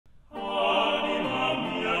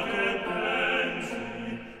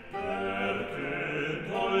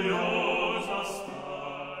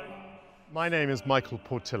My name is Michael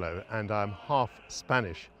Portillo and I'm half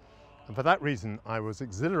Spanish, and for that reason I was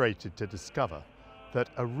exhilarated to discover that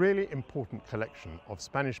a really important collection of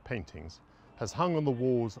Spanish paintings has hung on the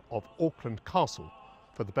walls of Auckland Castle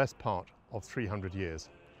for the best part of 300 years.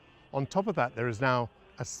 On top of that, there is now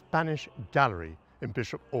a Spanish gallery in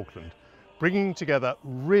Bishop Auckland, bringing together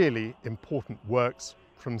really important works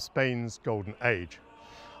from Spain's golden age.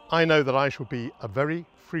 I know that I shall be a very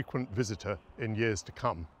frequent visitor in years to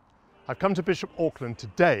come. I've come to Bishop Auckland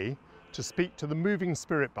today to speak to the moving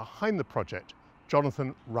spirit behind the project,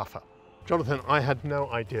 Jonathan Ruffer. Jonathan, I had no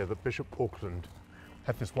idea that Bishop Auckland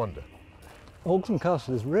had this wonder. Auckland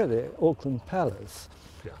Castle is really Auckland Palace.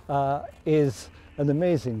 Yeah. Is an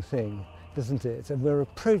amazing thing, isn't it? And we're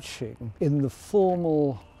approaching in the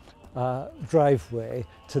formal driveway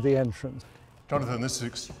to the entrance. Jonathan, this is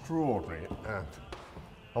extraordinary.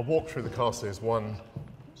 A walk through the castle is one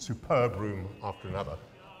superb room after another.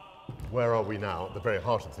 Where are we now? At the very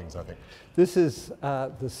heart of things, I think. This is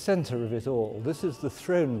the centre of it all. This is the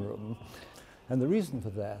throne room. And the reason for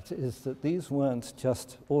that is that these weren't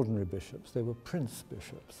just ordinary bishops, they were prince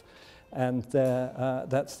bishops. And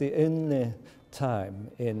that's the only time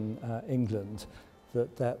in England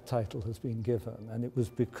that that title has been given. And it was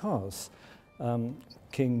because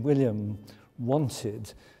King William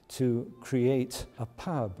wanted to create a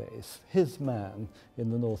power base, his man, in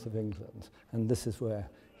the north of England. And this is where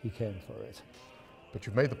he came for it. But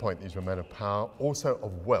you've made the point these were men of power, also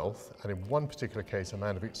of wealth, and in one particular case, a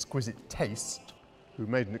man of exquisite taste who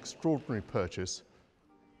made an extraordinary purchase,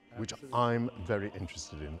 which I'm very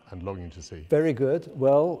interested in and longing to see. Very good.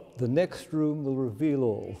 Well, the next room will reveal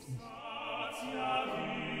all.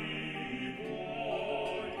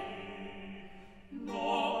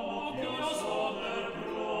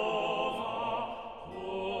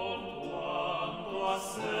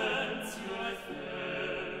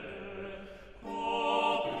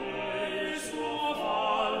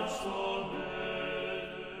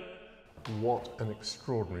 What an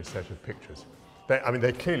extraordinary set of pictures.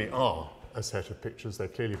 They clearly are a set of pictures, they're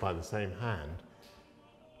clearly by the same hand,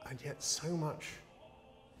 and yet so much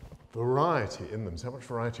variety in them, so much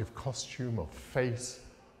variety of costume, of face,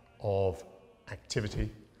 of activity.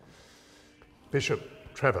 Bishop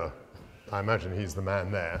Trevor, I imagine he's the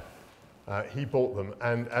man there, he bought them,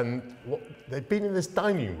 and they've been in this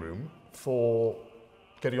dining room for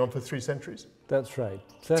getting on for 3 centuries? That's right,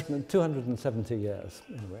 certainly 270 years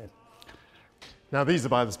anyway. Now, these are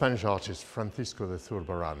by the Spanish artist Francisco de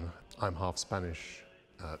Zurbarán. I'm half Spanish.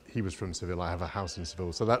 He was from Seville. I have a house in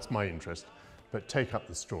Seville, so that's my interest. But take up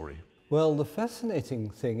the story. Well, the fascinating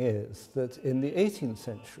thing is that in the 18th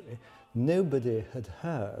century, nobody had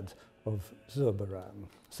heard of Zurbarán.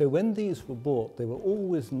 So when these were bought, they were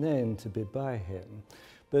always known to be by him.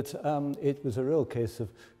 But it was a real case of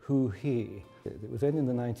who he. It was only in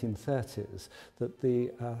the 1930s that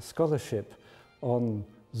the scholarship on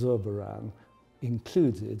Zurbarán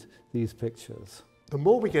included these pictures. The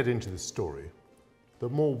more we get into the story, the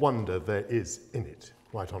more wonder there is in it,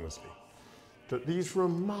 quite honestly. That these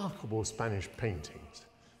remarkable Spanish paintings,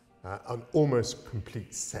 an almost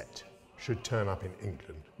complete set, should turn up in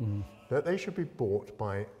England. That they should be bought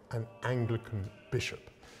by an Anglican bishop.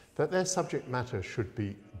 That their subject matter should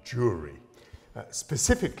be Jewry.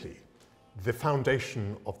 Specifically, the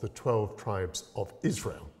foundation of the 12 tribes of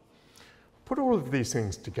Israel. Put all of these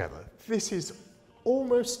things together, this is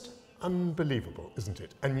almost unbelievable, isn't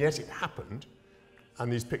it? And yet it happened,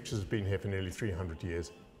 and these pictures have been here for nearly 300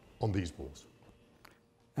 years on these walls.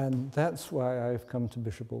 And that's why I've come to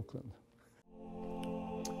Bishop Auckland.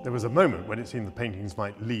 There was a moment when it seemed the paintings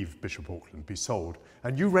might leave Bishop Auckland, be sold,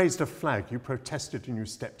 and you raised a flag, you protested and you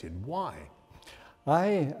stepped in. Why?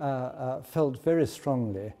 I felt very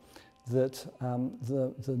strongly that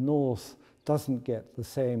the North doesn't get the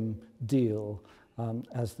same deal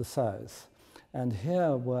as the South. And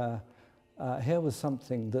here was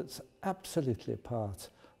something that's absolutely part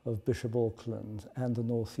of Bishop Auckland and the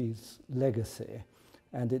North East legacy,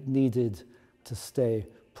 and it needed to stay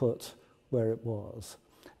put where it was.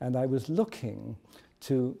 And I was looking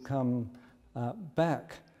to come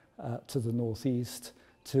back to the North East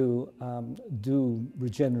to do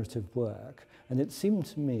regenerative work, and it seemed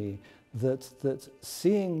to me that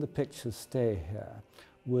seeing the pictures stay here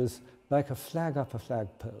was like a flag up a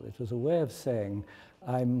flagpole. It was a way of saying,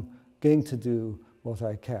 I'm going to do what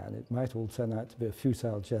I can. It might all turn out to be a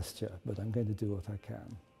futile gesture, but I'm going to do what I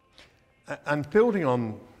can. And building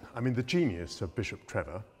on, the genius of Bishop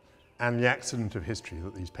Trevor and the accident of history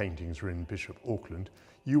that these paintings were in Bishop Auckland,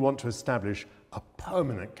 you want to establish a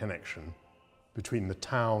permanent connection between the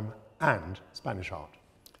town and Spanish art.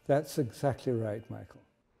 That's exactly right, Michael.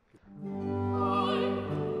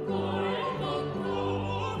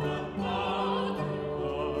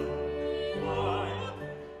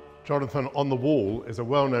 Jonathan, on the wall is a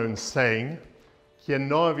well-known saying, "Quien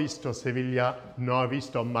no ha visto Sevilla, no ha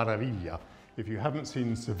visto maravilla." If you haven't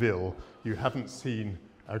seen Seville, you haven't seen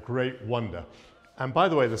a great wonder. And by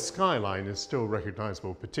the way, the skyline is still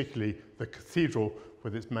recognizable, particularly the cathedral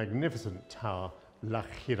with its magnificent tower, La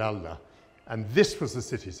Giralda. And this was the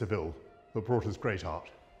city, Seville, that brought us great art.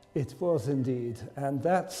 It was indeed, and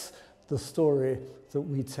that's the story that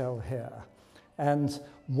we tell here. And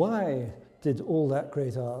why did all that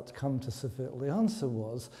great art come to Seville? The answer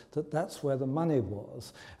was that that's where the money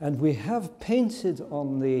was. And we have painted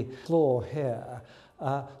on the floor here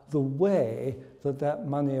the way that that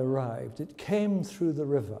money arrived. It came through the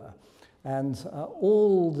river, and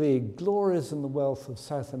all the glories and the wealth of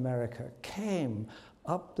South America came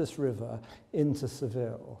up this river into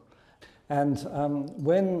Seville. And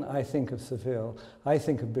when I think of Seville, I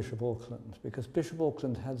think of Bishop Auckland, because Bishop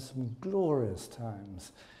Auckland had some glorious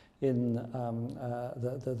times in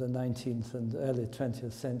the 19th and early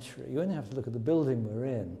 20th century. You only have to look at the building we're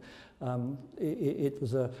in. It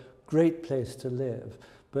was a great place to live,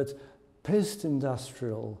 but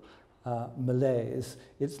post-industrial malaise,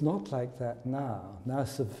 it's not like that now. Now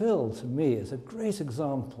Seville, to me, is a great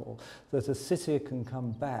example that a city can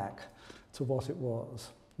come back to what it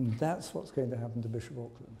was. And that's what's going to happen to Bishop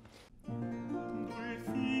Auckland.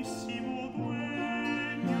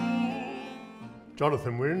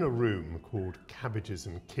 Jonathan, we're in a room called Cabbages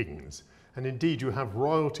and Kings, and indeed you have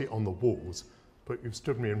royalty on the walls, but you've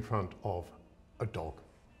stood me in front of a dog.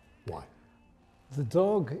 Why? The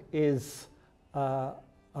dog is a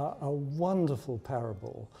wonderful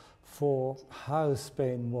parable for how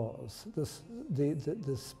Spain was.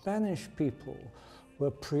 The Spanish people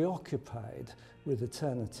were preoccupied with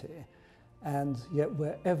eternity, and yet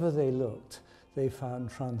wherever they looked, they found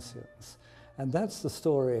transience. And that's the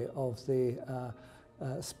story of the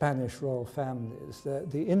Spanish royal families.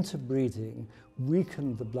 The interbreeding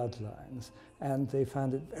weakened the bloodlines, and they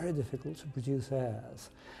found it very difficult to produce heirs.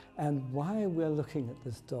 And why we're looking at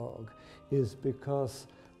this dog is because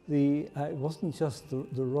it wasn't just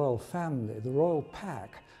the royal family, the royal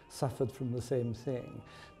pack suffered from the same thing.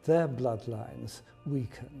 Their bloodlines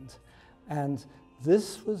weakened. And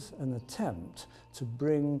this was an attempt to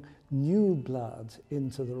bring new blood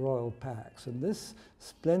into the royal packs. And this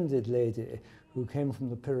splendid lady who came from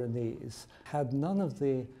the Pyrenees had none of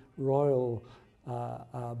the royal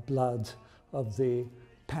blood of the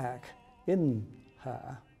pack in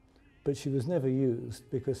her, but she was never used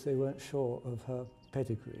because they weren't sure of her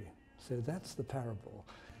pedigree. So that's the parable.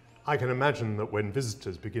 I can imagine that when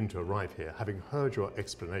visitors begin to arrive here, having heard your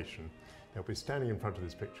explanation, they'll be standing in front of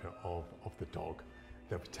this picture of the dog.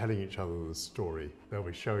 They'll be telling each other the story. They'll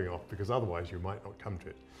be showing off, because otherwise you might not come to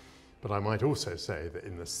it. But I might also say that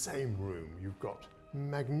in the same room, you've got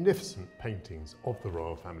magnificent paintings of the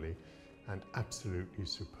royal family and absolutely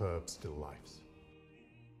superb still lifes.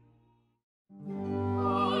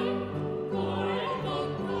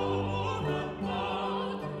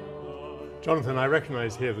 Jonathan, I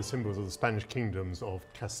recognise here the symbols of the Spanish kingdoms of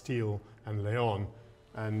Castile and Leon,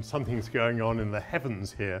 and something's going on in the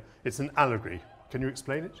heavens here. It's an allegory. Can you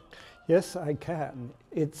explain it? Yes, I can.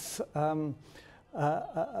 It's a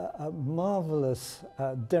marvellous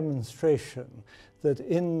demonstration that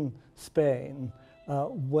in Spain,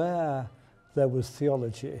 where there was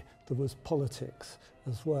theology, there was politics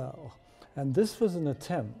as well. And this was an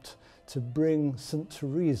attempt to bring St.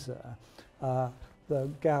 Teresa, the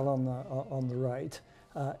gal on the right,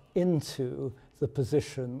 into the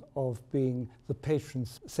position of being the patron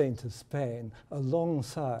saint of Spain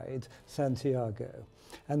alongside Santiago.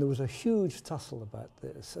 And there was a huge tussle about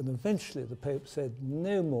this, and eventually the Pope said,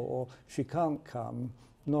 no more, she can't come,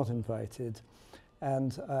 not invited,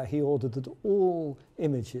 and he ordered that all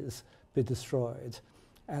images be destroyed.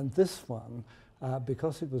 And this one,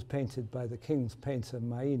 because it was painted by the king's painter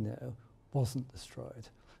Maino, wasn't destroyed.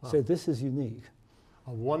 Wow. So this is unique.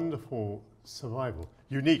 A wonderful survival.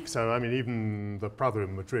 Unique, so I mean even the brother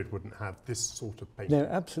in Madrid wouldn't have this sort of painting. No,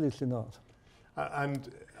 absolutely not. And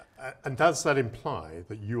does that imply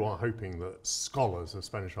that you are hoping that scholars of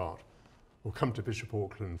Spanish art will come to Bishop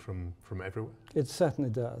Auckland from everywhere? It certainly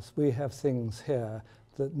does. We have things here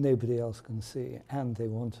that nobody else can see, and they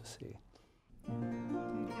want to see.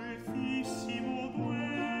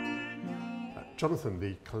 Jonathan,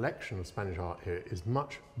 the collection of Spanish art here is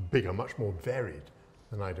much bigger, much more varied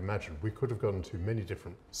than I'd imagined. We could have gone to many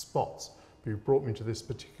different spots, but you brought me to this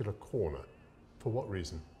particular corner. For what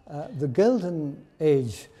reason? The golden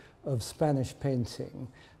age of Spanish painting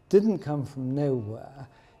didn't come from nowhere.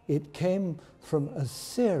 it came from a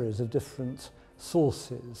series of different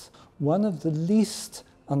sources. One of the least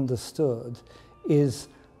understood is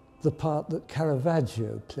the part that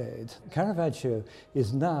Caravaggio played. Caravaggio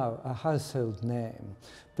is now a household name,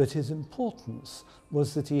 but his importance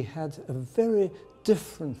was that he had a very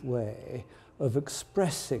different way of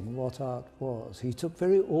expressing what art was. He took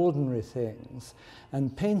very ordinary things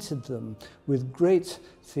and painted them with great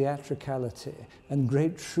theatricality and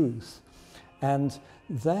great truth. And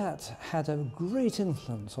that had a great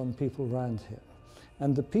influence on people around him.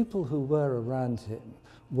 And the people who were around him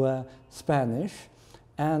were Spanish,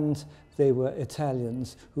 and they were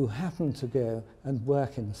Italians who happened to go and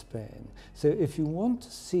work in Spain. So if you want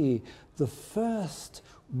to see the first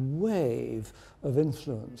wave of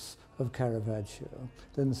influence of Caravaggio,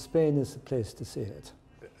 then Spain is the place to see it.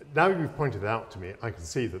 Now you've pointed out to me, I can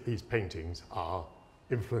see that these paintings are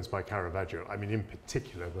influenced by Caravaggio. I mean, in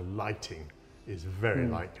particular, the lighting is very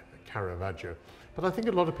like Caravaggio. But I think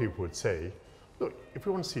a lot of people would say, look, if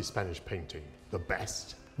we want to see Spanish painting, the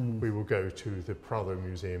best, we will go to the Prado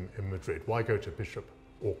Museum in Madrid. Why go to Bishop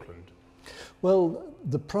Auckland? Well,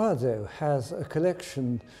 the Prado has a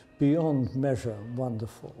collection beyond measure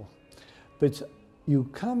wonderful. But you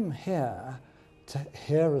come here to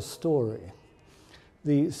hear a story.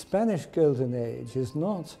 The Spanish Golden Age is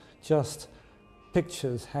not just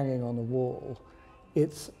pictures hanging on a wall.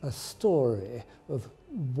 It's a story of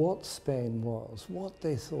what Spain was, what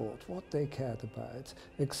they thought, what they cared about,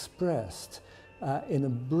 expressed in a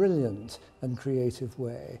brilliant and creative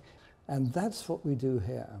way. And that's what we do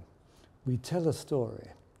here. We tell a story.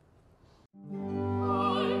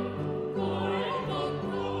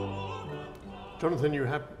 Jonathan, you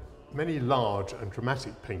have many large and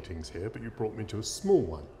dramatic paintings here, but you brought me to a small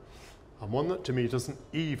one, and one that to me doesn't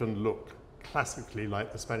even look classically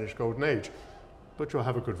like the Spanish Golden Age, but you'll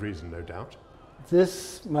have a good reason, no doubt.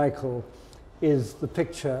 This, Michael, is the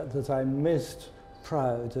picture that I'm most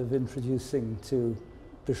proud of introducing to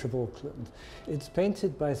Bishop Auckland. It's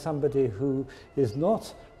painted by somebody who is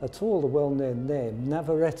not at all a well-known name,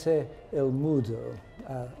 Navarrete el Mudo,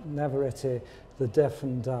 Navarrete the deaf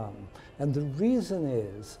and dumb. And the reason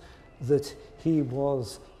is that he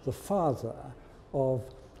was the father of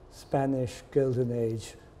Spanish Golden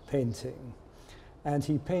Age painting. And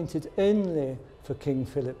he painted only for King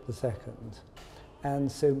Philip II.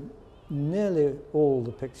 And so nearly all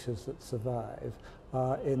the pictures that survive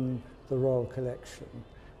are in the Royal Collection.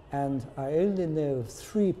 And I only know of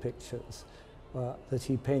 3 pictures that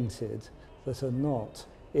he painted that are not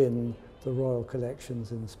in the Royal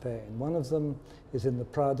Collections in Spain. One of them is in the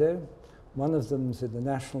Prado, one of them is in the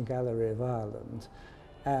National Gallery of Ireland,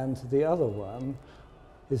 and the other one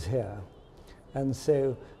is here. And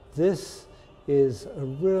so this is a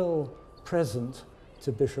real present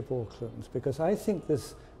to Bishop Auckland, because I think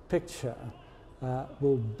this picture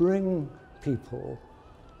will bring people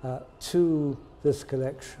to this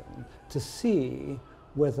collection to see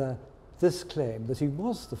whether this claim that he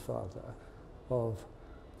was the father of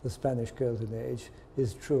the Spanish Golden Age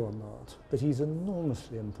is true or not. But he's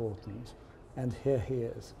enormously important, and here he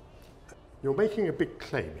is. You're making a big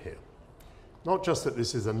claim here. Not just that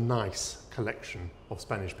this is a nice collection of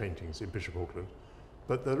Spanish paintings in Bishop Auckland,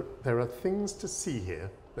 but there are things to see here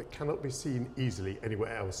that cannot be seen easily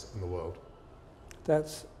anywhere else in the world.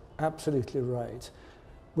 That's absolutely right.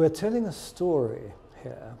 We're telling a story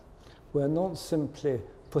here. We're not simply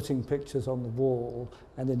putting pictures on the wall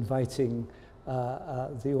and inviting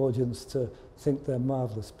the audience to think they're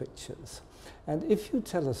marvelous pictures. And if you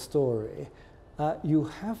tell a story, you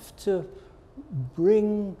have to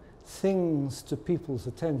bring things to people's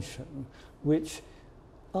attention which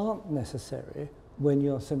aren't necessary when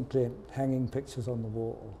you're simply hanging pictures on the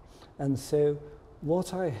wall. And so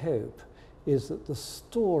what I hope is that the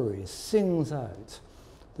story sings out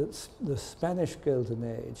that the Spanish Golden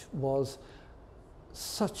Age was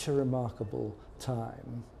such a remarkable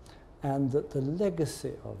time, and that the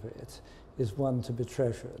legacy of it is one to be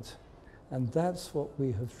treasured. And that's what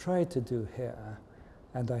we have tried to do here,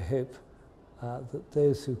 and I hope that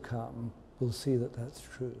those who come will see that that's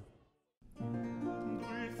true.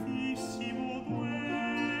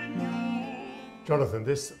 Jonathan,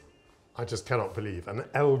 this I just cannot believe. An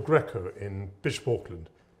El Greco in Bishop Auckland.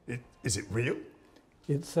 Is it real?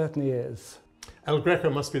 It certainly is. El Greco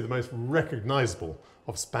must be the most recognisable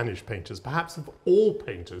of Spanish painters. Perhaps of all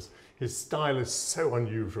painters, his style is so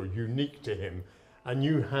unusual, unique to him, and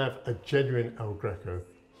you have a genuine El Greco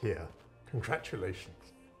here. Congratulations.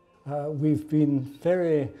 We've been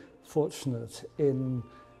very fortunate in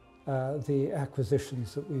the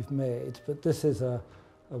acquisitions that we've made, but this is a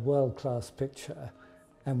world-class picture,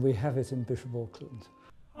 and we have it in Bishop Auckland.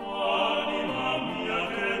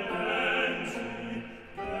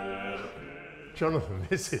 Jonathan,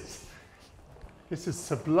 this is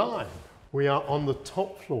sublime. We are on the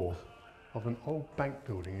top floor of an old bank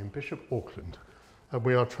building in Bishop Auckland, and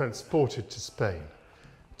we are transported to Spain.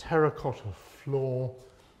 Terracotta floor,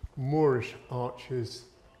 Moorish arches,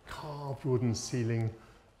 carved wooden ceiling,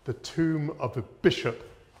 the tomb of a bishop.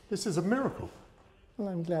 This is a miracle. Well,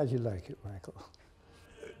 I'm glad you like it, Michael.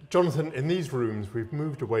 Jonathan, in these rooms we've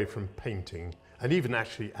moved away from painting and even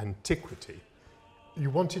actually antiquity. You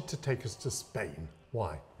wanted to take us to Spain.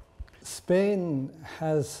 Why? Spain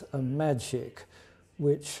has a magic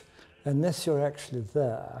which, unless you're actually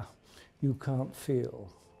there, you can't feel.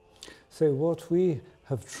 So what we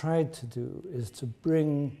have tried to do is to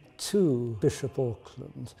bring to Bishop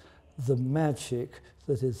Auckland the magic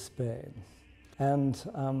that is Spain. And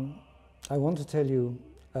I want to tell you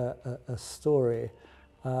a story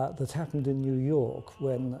that happened in New York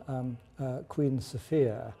when Queen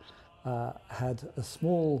Sophia had a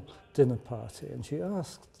small dinner party, and she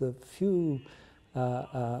asked the few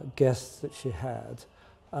guests that she had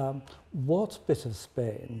what bit of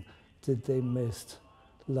Spain did they most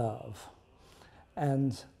love.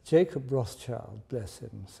 And Jacob Rothschild, bless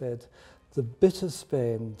him, said, "The bit of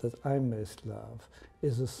Spain that I most love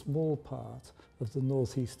is a small part of the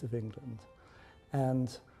northeast of England."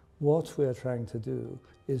 And what we're trying to do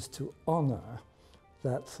is to honour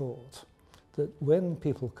that thought, that when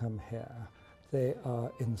people come here, they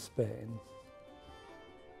are in Spain.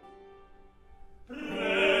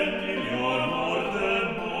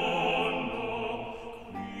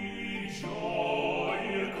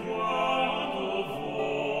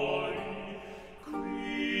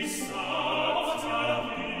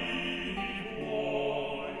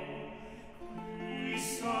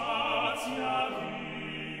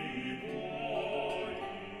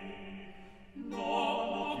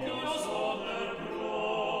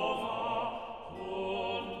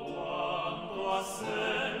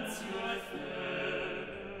 Senza